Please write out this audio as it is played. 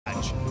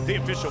The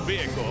official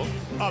vehicle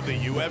of the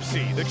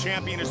UFC. The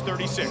champion is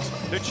 36.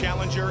 The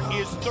challenger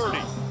is 30.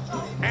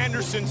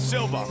 Anderson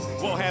Silva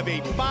will have a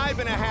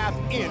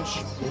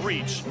 5.5-inch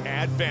reach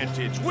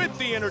advantage. With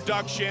the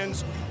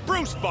introductions,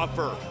 Bruce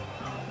Buffer.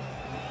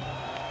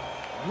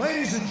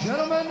 Ladies and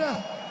gentlemen,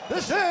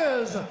 this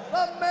is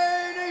the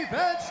main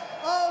event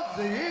of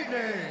the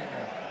evening.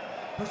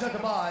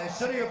 Presented by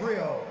City of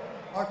Rio.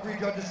 Our three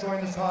judges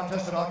join this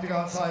contest at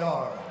Octagon Side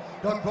R.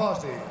 Doug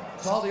Crosby,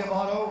 Sal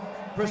Diamano,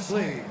 Chris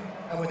Lee.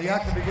 And when the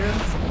action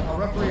begins, our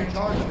referee in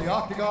charge of the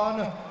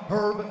Octagon,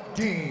 Herb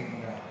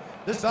Dean.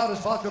 This bout is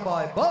sponsored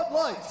by Bud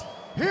Light.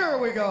 Here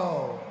we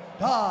go.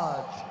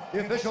 Dodge,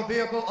 the official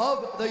vehicle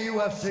of the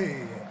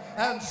UFC,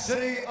 and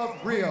City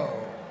of Rio.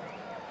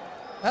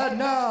 And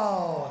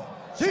now,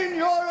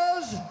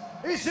 senhoras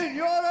y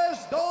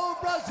senhores do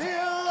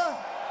Brasil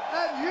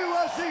and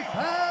UFC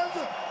fans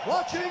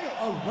watching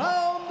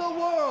around the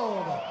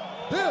world,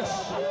 this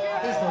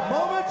is the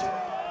moment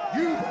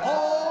you've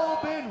all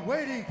been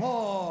waiting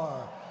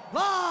for.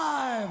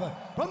 Live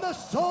from the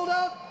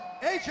sold-out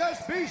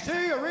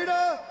HSBC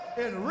Arena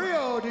in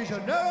Rio de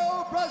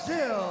Janeiro,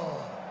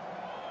 Brazil.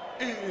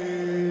 It's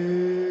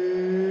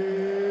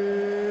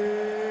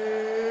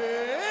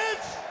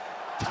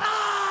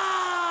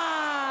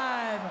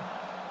time!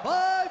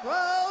 5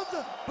 rounds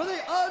for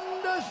the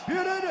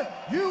undisputed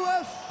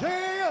UFC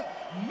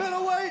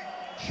Middleweight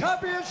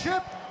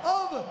Championship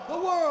of the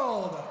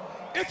World.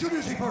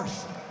 Introducing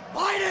first,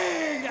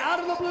 fighting out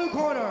of the blue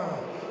corner.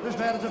 This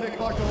man is a mixed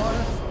martial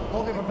artist,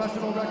 holding a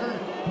professional record,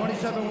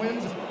 27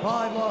 wins,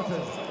 5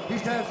 losses. He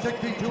stands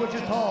 62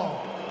 inches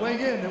tall, weighing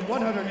in at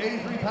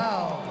 183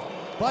 pounds.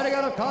 Fighting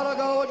out of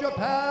Kanaga,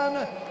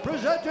 Japan,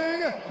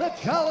 presenting the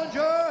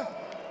challenger,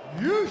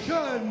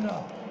 Yushin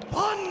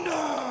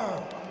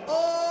Thunder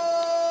Okami.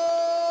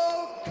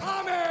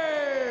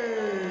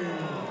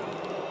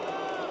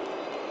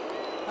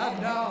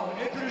 And now,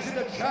 introducing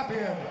the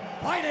champion,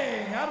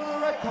 fighting out of the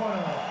red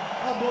corner,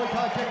 a Muay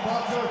Thai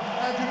kickboxer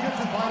and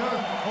jiu-jitsu fighter,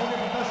 holding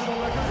a professional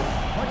record,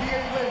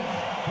 28 wins,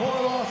 4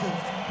 losses.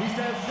 He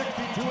stands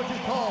 62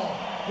 inches tall,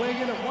 weighing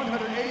in at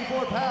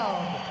 184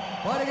 pounds.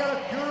 Fighting out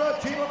of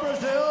Curitiba,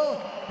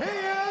 Brazil, he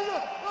is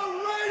the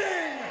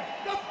reigning,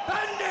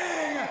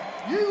 defending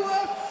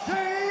UFC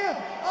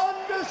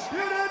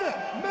undisputed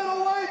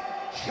middleweight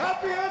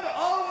champion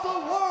of the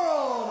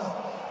world,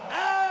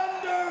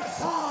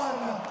 Anderson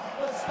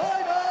the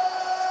Spider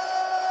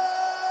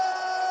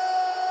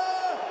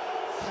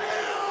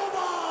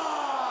Silva!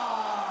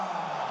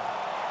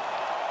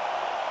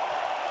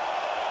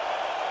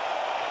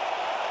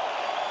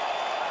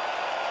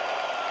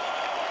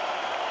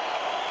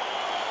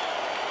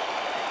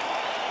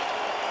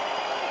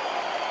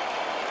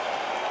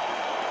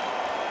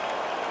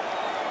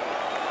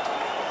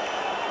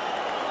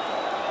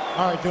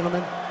 All right,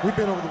 gentlemen, we've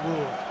been over the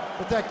rules.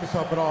 Protect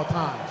yourself at all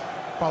times.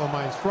 Follow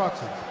my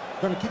instructions.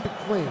 Gonna keep it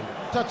clean.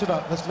 Touch it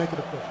up. Let's make it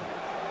official.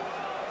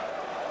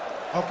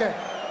 Okay,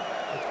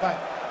 let's fight.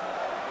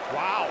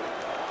 Wow.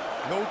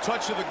 No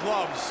touch of the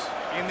gloves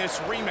in this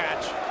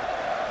rematch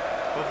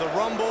of the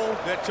Rumble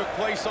that took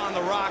place on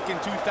The Rock in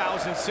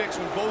 2006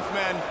 when both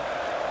men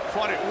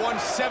fought at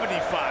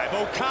 175.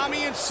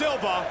 Okami and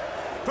Silva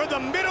for the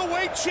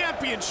middleweight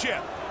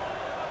championship.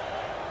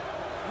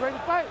 Ready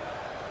to fight?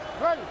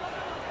 Ready.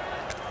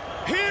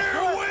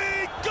 Here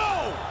we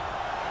go!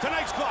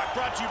 Tonight's clock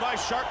brought to you by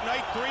Shark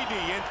Night 3D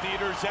in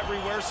theaters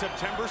everywhere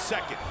September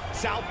 2nd.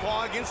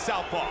 Southpaw against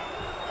Southpaw.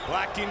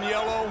 Black and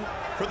yellow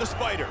for the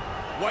Spider.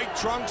 White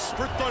trunks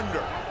for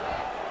Thunder.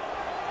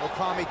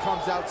 Okami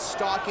comes out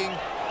stalking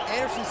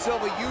Anderson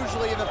Silva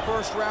usually in the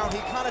first round.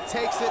 He kind of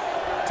takes it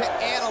to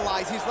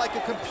analyze. He's like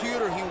a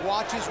computer. He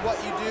watches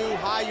what you do,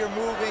 how you're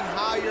moving,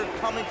 how you're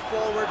coming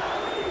forward,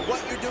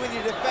 what you're doing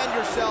to defend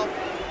yourself,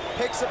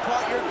 picks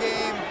apart your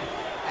game,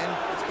 and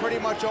it's pretty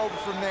much over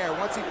from there.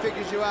 Once he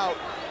figures you out,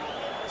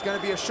 it's going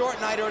to be a short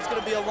night or it's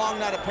going to be a long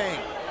night of pain.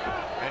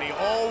 And he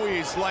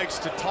always likes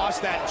to toss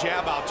that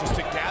jab out just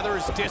to gather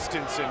his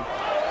distance and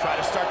try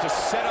to start to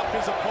set up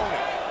his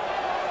opponent.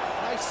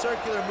 Nice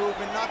circular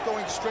movement, not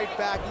going straight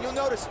back. And you'll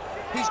notice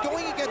he's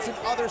going against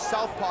another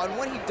southpaw, and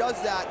when he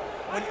does that,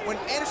 when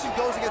Anderson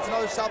goes against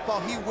another southpaw,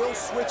 he will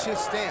switch his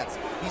stance.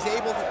 He's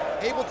able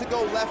to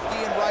go lefty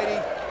and righty,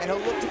 and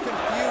he'll look to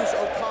confuse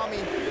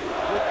Okami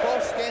with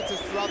both stances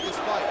throughout this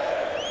fight.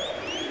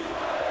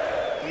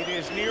 It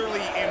is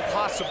nearly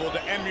impossible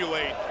to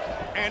emulate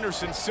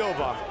Anderson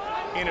Silva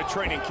in a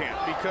training camp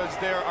because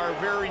there are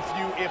very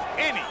few, if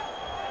any,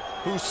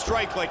 who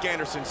strike like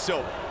Anderson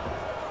Silva.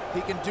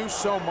 He can do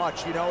so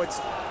much, you know.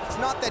 It's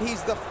not that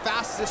he's the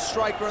fastest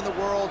striker in the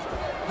world.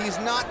 He's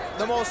not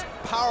the most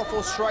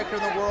powerful striker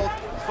in the world,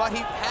 but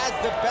he has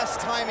the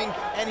best timing,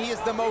 and he is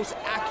the most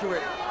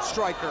accurate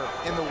striker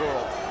in the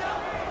world.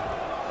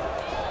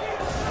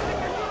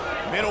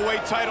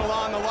 Middleweight title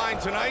on the line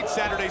tonight,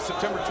 Saturday,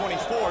 September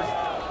 24th.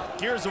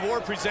 Gears of War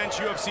presents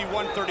UFC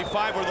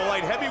 135, where the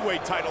light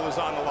heavyweight title is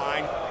on the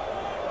line.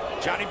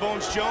 Johnny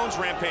Bones Jones,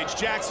 Rampage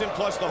Jackson,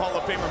 plus the Hall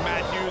of Famer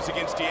Matt Hughes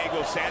against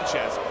Diego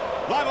Sanchez.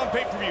 Live on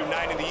pay-per-view,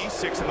 9 in the East,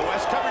 6 in the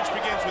West. Coverage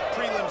begins with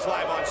prelims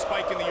live on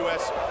Spike in the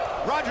U.S.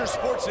 Rogers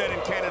Sportsnet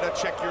in Canada.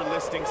 Check your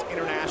listings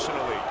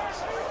internationally.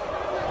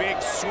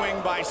 Big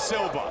swing by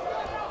Silva.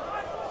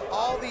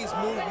 All these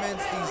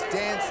movements, these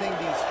dancing,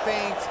 these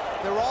feints,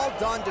 they're all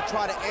done to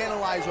try to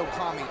analyze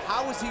Okami.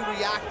 How is he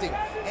reacting?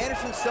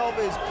 Anderson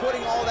Silva is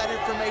putting all that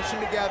information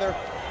together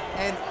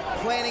and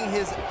planning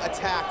his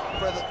attack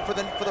for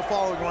the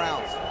following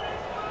rounds.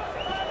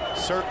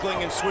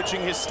 Circling and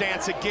switching his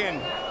stance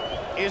again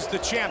is the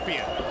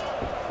champion.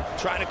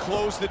 Trying to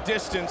close the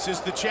distance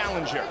is the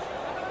challenger.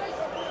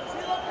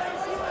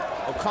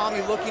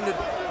 Okami looking to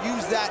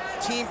use that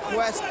Team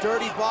Quest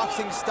dirty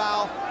boxing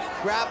style,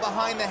 grab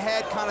behind the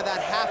head, kind of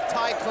that half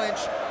tie clinch,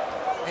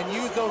 and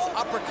use those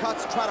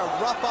uppercuts, try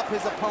to rough up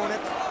his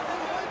opponent.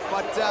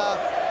 But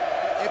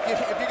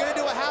if you're gonna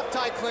do a half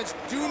tie clinch,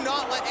 do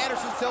not let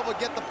Anderson Silva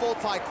get the full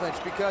tie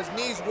clinch, because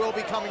knees will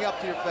be coming up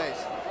to your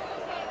face.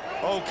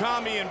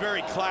 Okami, in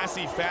very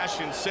classy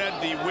fashion, said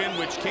the win,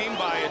 which came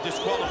by a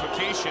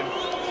disqualification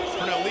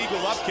for an illegal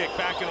upkick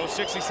back in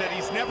 '06, he said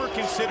he's never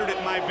considered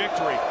it my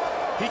victory.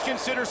 He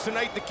considers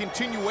tonight the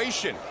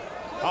continuation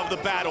of the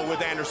battle with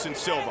Anderson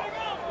Silva.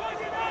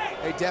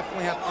 They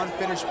definitely have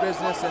unfinished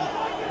business, and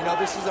you know,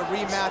 this is a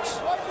rematch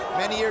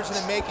many years in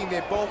the making.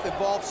 They both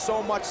evolved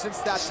so much since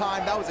that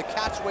time. That was a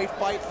catchweight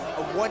fight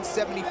of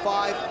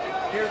 175.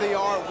 Here they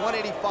are,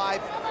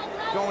 185,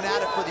 going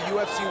at it for the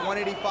UFC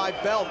 185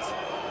 belt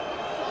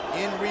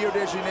in Rio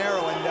de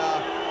Janeiro. And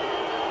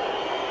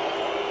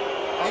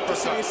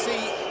interesting to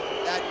see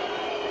that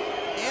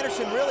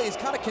Anderson really is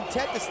kind of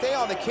content to stay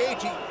on the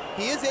cage.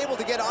 He is able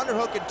to get an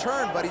underhook and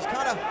turn, but he's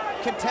kind of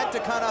content to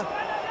kind of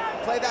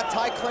play that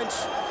tie clinch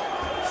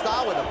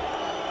style with him.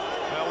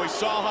 Well, we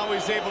saw how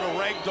he's able to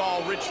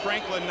ragdoll Rich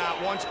Franklin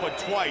not once but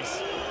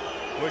twice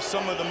with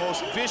some of the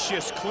most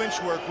vicious clinch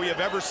work we have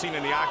ever seen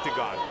in the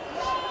octagon.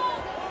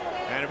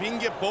 And if he can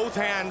get both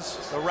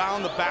hands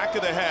around the back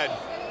of the head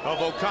of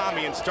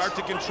Okami and start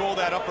to control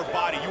that upper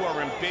body, you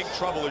are in big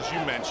trouble, as you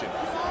mentioned.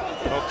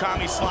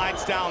 Okami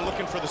slides down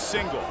looking for the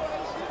single.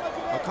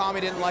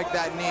 Okami didn't like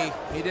that knee.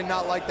 He did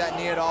not like that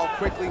knee at all.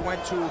 Quickly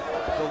went to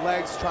the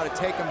legs, try to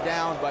take him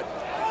down, but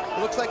it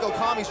looks like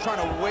Okami's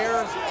trying to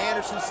wear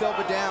Anderson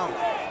Silva down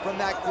from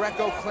that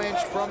Greco clinch,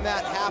 from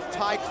that half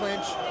tie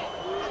clinch.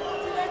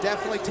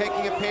 Definitely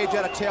taking a page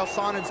out of Chael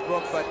Sonnen's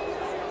book, but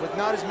with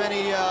not as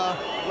many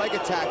leg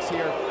attacks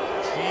here.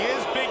 He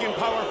is big and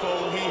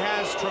powerful. He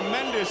has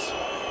tremendous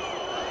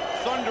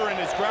thunder in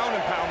his ground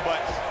and pound, but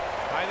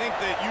I think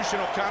that Yushin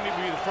Okami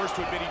will be the first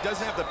to admit he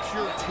doesn't have the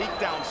pure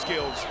takedown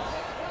skills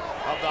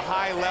of the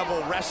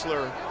high-level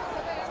wrestler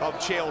of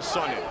Chael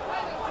Sonnen.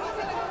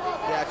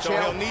 Yeah, so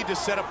he'll need to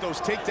set up those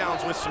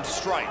takedowns with some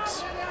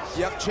strikes.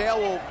 Yep, Chael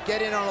will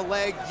get in on a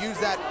leg, use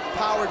that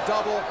power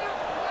double,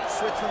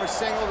 switch from a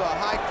single to a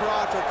high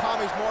crotch.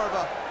 Okami's more of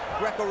a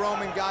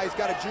Greco-Roman guy. He's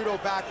got a judo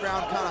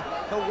background,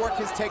 he'll work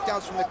his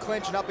takedowns from the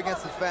clinch and up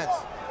against the fence.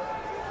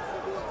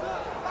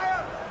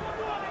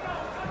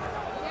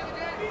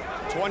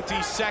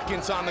 20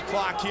 seconds on the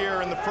clock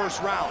here in the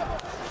first round.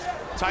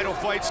 Title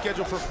fight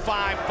scheduled for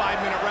 5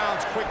 5-minute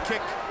rounds. Quick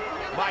kick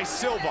by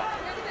Silva.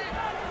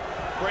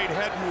 Great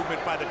head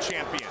movement by the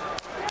champion.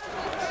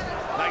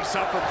 Nice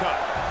uppercut.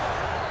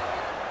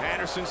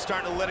 Anderson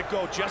starting to let it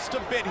go just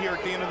a bit here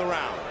at the end of the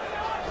round.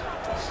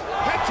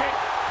 Head kick.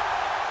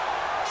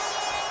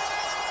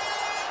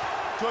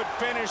 Good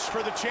finish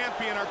for the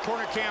champion. Our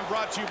corner cam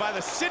brought to you by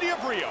the City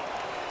of Rio.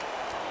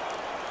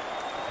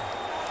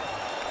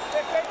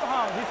 Perfeito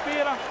round,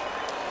 respira.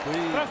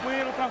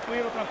 Tranquilo,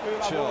 tranquilo,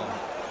 tranquilo. Chill,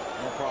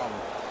 no problem.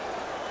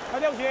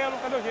 Cadê o gelo?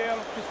 Cadê o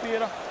gelo?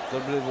 Respira. A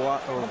little bit of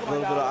water, or a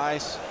little bit of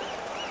ice,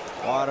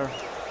 water.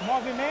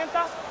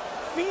 Movimenta,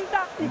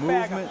 finta e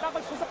pega. Tá com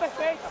a distância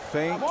perfeita.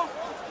 Feint, tá bom?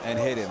 and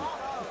hit him.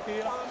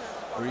 Respira.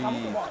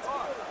 Breathe.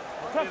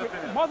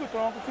 Move o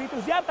tronco, finta.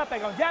 O jab tá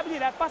pegando. Jab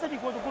direto, passa de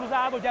encontro,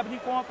 cruzado, jab de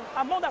encontro.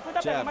 A mão da frente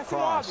tá pegando, mas se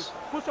move.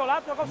 Pro seu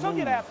lado, joga o seu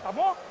direto, tá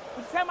bom?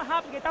 Você é mais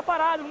rápido, porque ele tá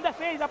parado, não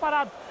defende, tá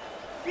parado.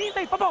 Finta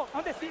aí, pô,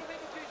 antecipa.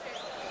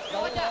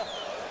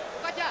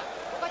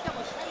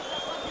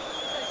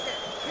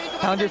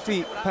 Pound your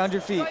feet, pound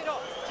your feet.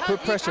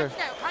 Put pressure.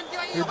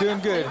 You're doing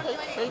good.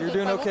 You're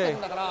doing okay.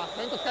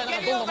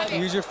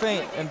 Use your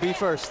feint and be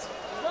first.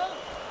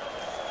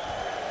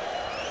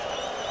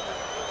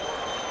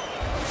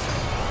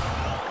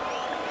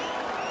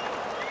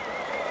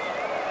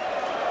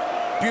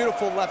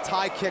 Beautiful left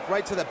high kick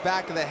right to the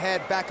back of the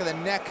head, back of the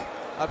neck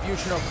of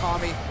Yushin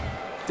Okami.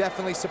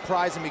 Definitely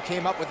surprised him. He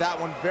came up with that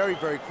one very,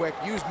 very quick.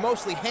 Used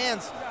mostly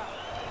hands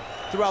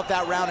throughout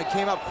that round and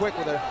came up quick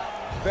with a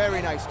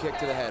very nice kick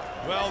to the head.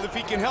 Well, if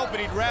he can help it,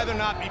 he'd rather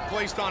not be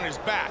placed on his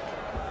back.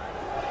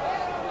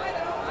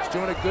 He's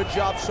doing a good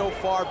job so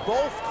far.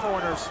 Both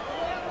corners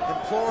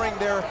imploring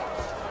their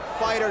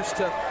fighters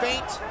to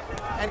feint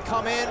and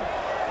come in.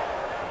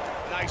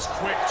 Nice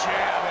quick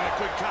jab and a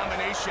good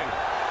combination.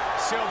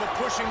 Silva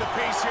pushing the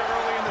pace here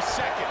early in the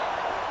second.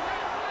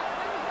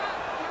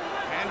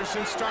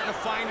 Anderson starting to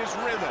find his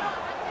rhythm.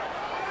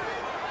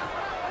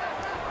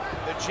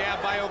 The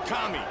jab by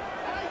Okami.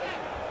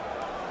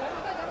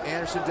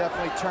 Anderson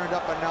definitely turned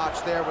up a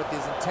notch there with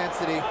his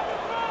intensity.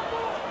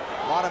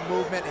 A lot of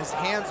movement. His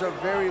hands are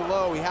very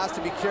low. He has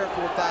to be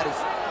careful with that. His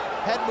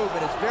head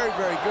movement is very,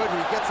 very good.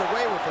 He gets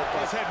away with it.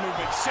 His head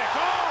movement sick.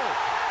 Oh!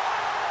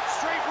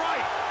 Straight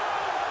right.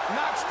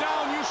 Knocks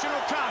down Yushin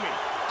Okami.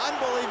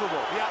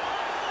 Unbelievable. Yeah.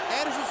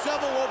 Anderson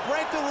Silva will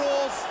break the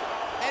rules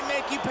and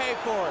make you pay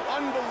for it.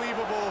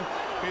 Unbelievable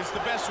is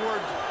the best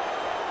word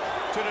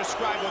to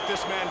describe what this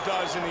man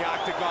does in the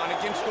octagon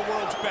against the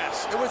world's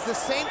best. It was the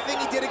same thing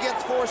he did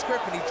against Forrest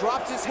Griffin. He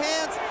drops his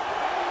hands,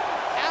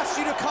 asks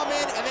you to come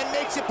in, and then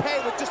makes you pay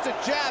with just a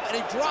jab,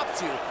 and he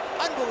drops you.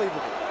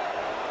 Unbelievable.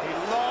 He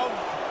loved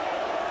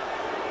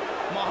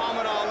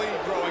Muhammad Ali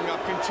growing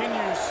up,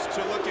 continues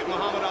to look at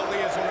Muhammad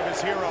Ali as one of his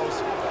heroes.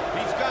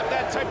 He's got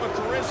that type of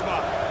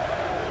charisma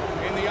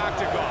in the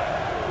octagon.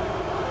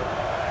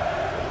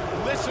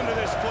 Listen to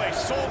this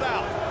place, sold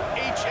out.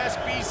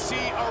 HSBC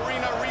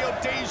Arena, Rio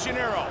de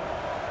Janeiro.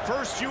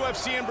 First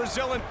UFC in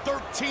Brazil in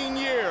 13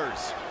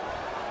 years.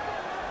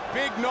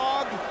 Big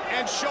Nog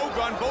and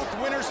Shogun, both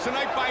winners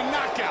tonight by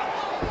knockout.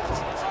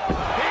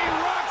 He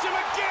rocks him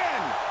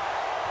again.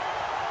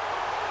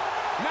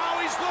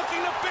 Now he's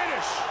looking to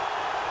finish.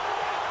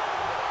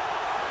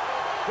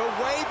 The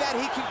way that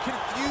he can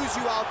confuse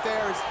you out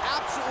there is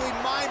absolutely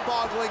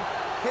mind-boggling.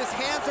 His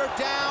hands are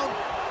down.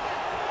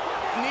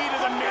 Knee to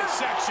the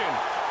midsection.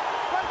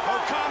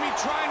 Okami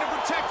trying to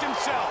protect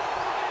himself.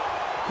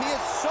 He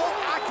is so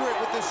accurate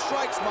with his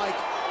strikes, Mike.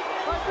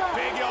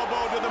 Big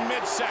elbow to the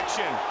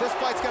midsection. This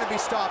fight's gonna be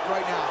stopped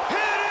right now.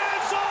 It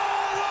is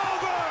all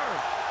over!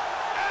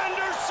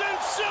 Anderson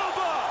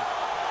Silva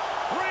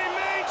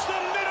remains the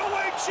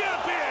middleweight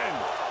champion.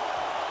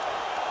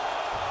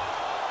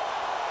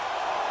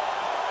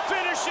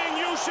 Finishing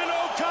Yushin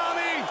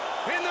Okami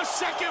in the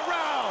second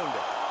round.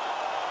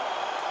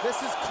 This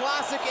is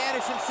classic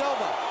Anderson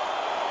Silva.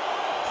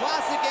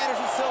 Classic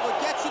Anderson Silva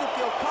gets you to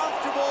feel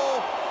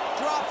comfortable,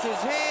 drops his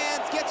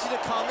hands, gets you to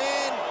come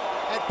in,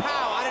 and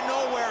pow, out of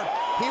nowhere,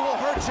 he will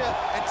hurt you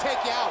and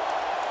take you out.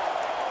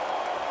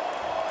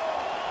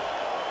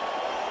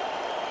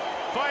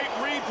 Fight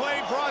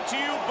replay brought to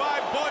you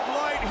by Bud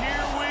Light.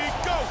 Here we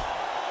go.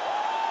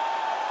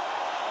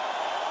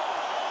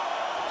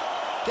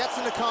 Gets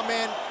him to come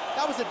in.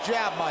 That was a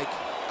jab, Mike.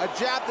 A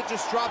jab that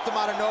just dropped him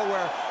out of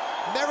nowhere.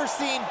 Never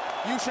seen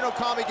Yushin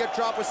Okami get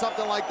dropped with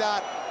something like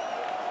that.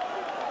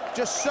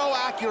 Just so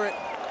accurate.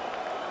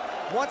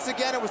 Once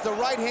again, it was the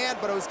right hand,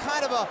 but it was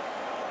kind of a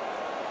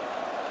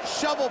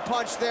shovel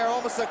punch there,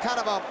 almost a kind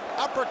of a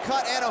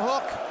uppercut and a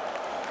hook.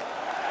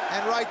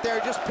 And right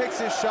there, just picks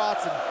his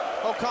shots, and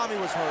Okami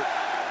was hurt.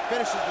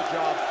 Finishes the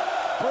job.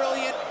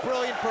 Brilliant,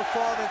 brilliant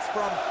performance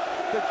from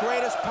the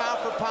greatest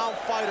pound-for-pound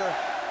fighter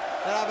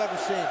that I've ever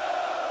seen.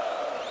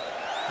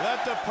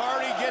 Let the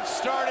party get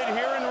started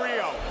here in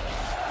Rio.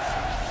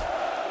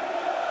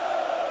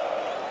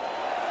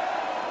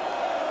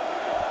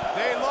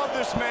 They love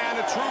this man,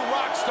 a true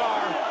rock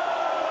star.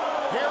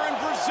 Here in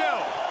Brazil,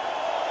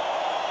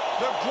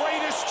 the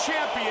greatest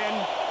champion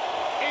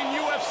in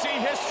UFC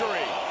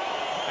history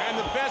and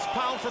the best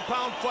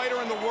pound-for-pound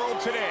fighter in the world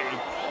today,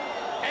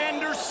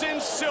 Anderson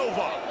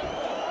Silva,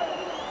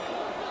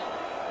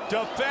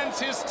 defends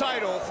his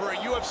title for a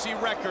UFC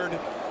record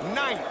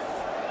 9th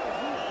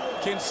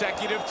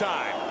consecutive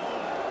time.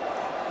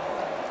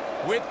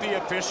 With the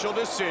official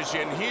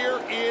decision, here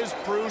is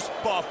Bruce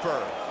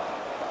Buffer.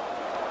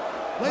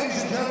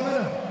 Ladies and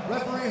gentlemen,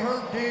 referee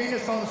Herb Dean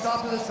is going to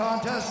stop to this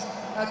contest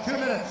at 2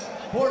 minutes,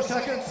 4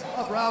 seconds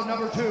of round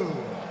number 2.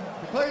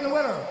 Declaring the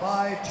winner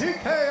by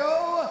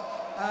TKO,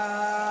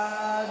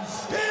 and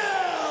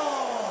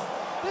still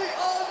the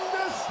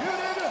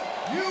undisputed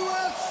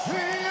UFC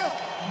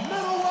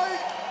middleweight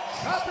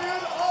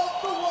champion of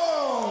the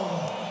world,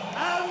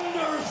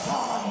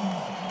 Anderson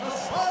the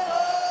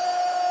Spider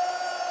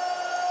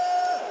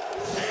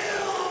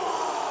Silva!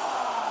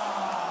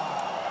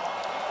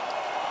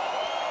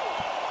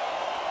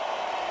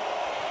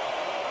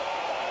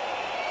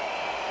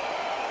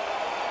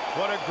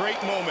 What a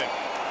great moment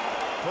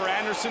for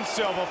Anderson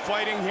Silva,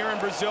 fighting here in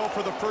Brazil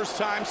for the first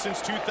time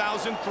since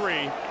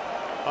 2003,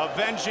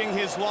 avenging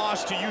his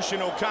loss to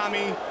Yushin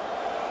Okami,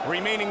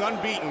 remaining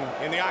unbeaten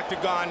in the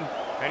octagon,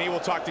 and he will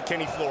talk to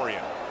Kenny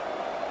Florian.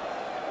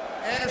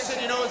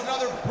 Anderson, you know, it was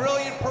another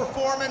brilliant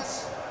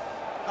performance.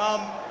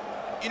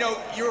 You know,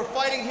 you were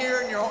fighting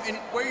here in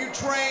where you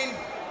train.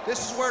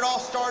 This is where it all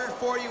started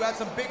for you. You had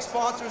some big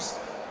sponsors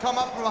come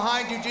up from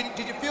behind you.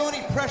 Did you feel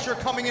any pressure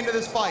coming into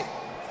this fight?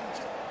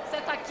 Você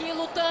está aqui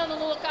lutando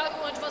no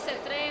local onde você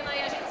treina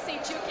e a gente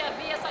sentiu que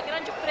havia essa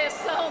grande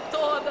pressão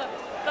toda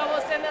para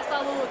você nessa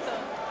luta.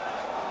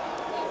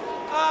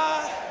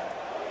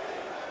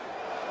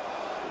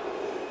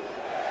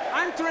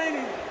 I'm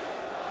training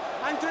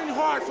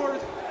hard for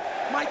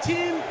my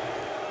team,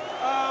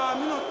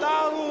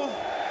 Minotauro,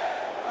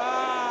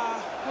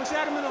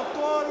 Rogério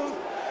Minotauro,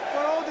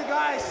 for all the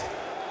guys.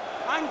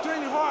 I'm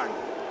training hard.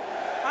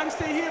 I'm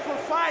staying here for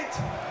fight.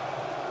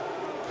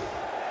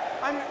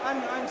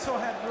 I'm so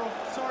happy, bro.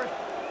 Sorry.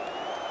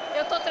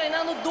 Eu tô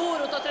treinando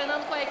duro, tô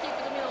treinando com a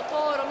equipe do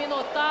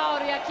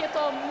Minotauro, e aqui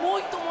tô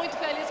muito, muito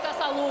feliz com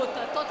essa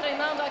luta. Tô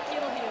treinando aqui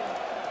no Rio.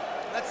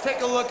 Let's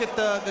take a look at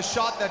the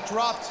shot that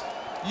dropped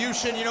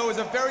Yushin. You know, it was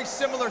a very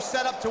similar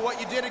setup to what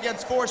you did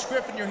against Forrest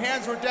Griffin. Your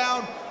hands were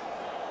down.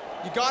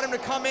 You got him to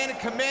come in and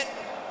commit,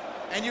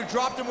 and you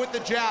dropped him with the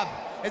jab.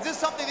 Is this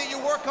something that you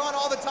work on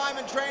all the time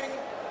in training,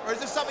 or is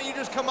this something you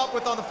just come up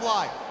with on the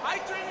fly? I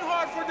train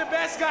hard for the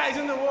best guys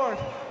in the world.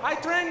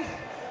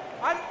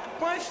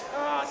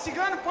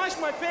 Cigano punch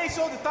my face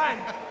all the time.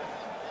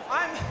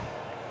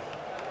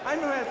 I'm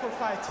ready for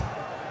fight.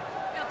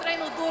 Eu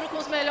treino duro com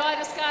os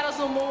melhores caras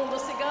do mundo. O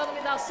Cigano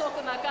me dá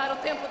soco na cara o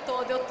tempo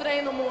todo. Eu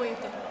treino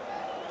muito.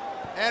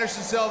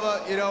 Anderson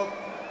Silva, you know,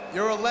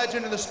 you're a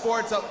legend in the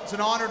sport. It's an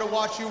honor to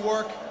watch you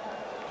work.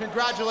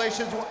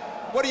 Congratulations.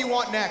 What do you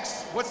want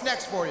next? What's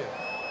next for you?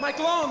 My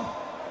clone.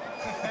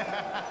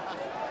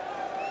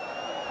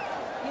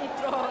 Um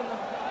trono.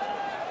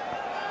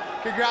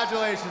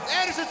 Congratulations.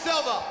 Anderson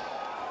Silva.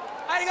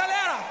 Aí,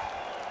 galera.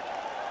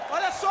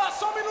 Olha só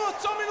um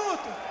minuto.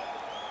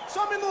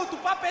 Só um minuto, o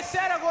papo é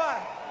sério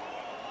agora.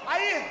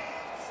 Aí,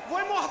 vou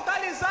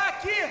imortalizar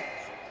aqui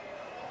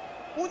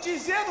um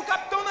dizer do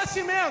Capitão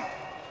Nascimento.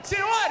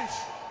 Senhores,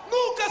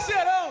 nunca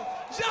serão,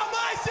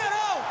 jamais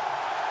serão.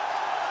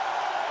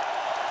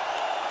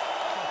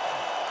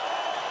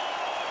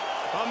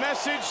 A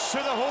message to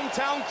the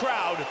hometown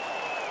crowd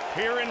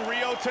here in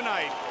Rio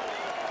tonight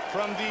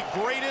from the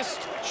greatest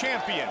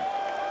champion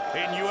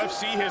in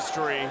UFC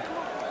history.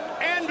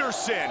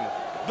 Anderson,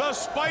 the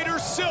Spider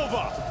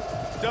Silva,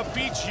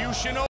 defeats Yushin.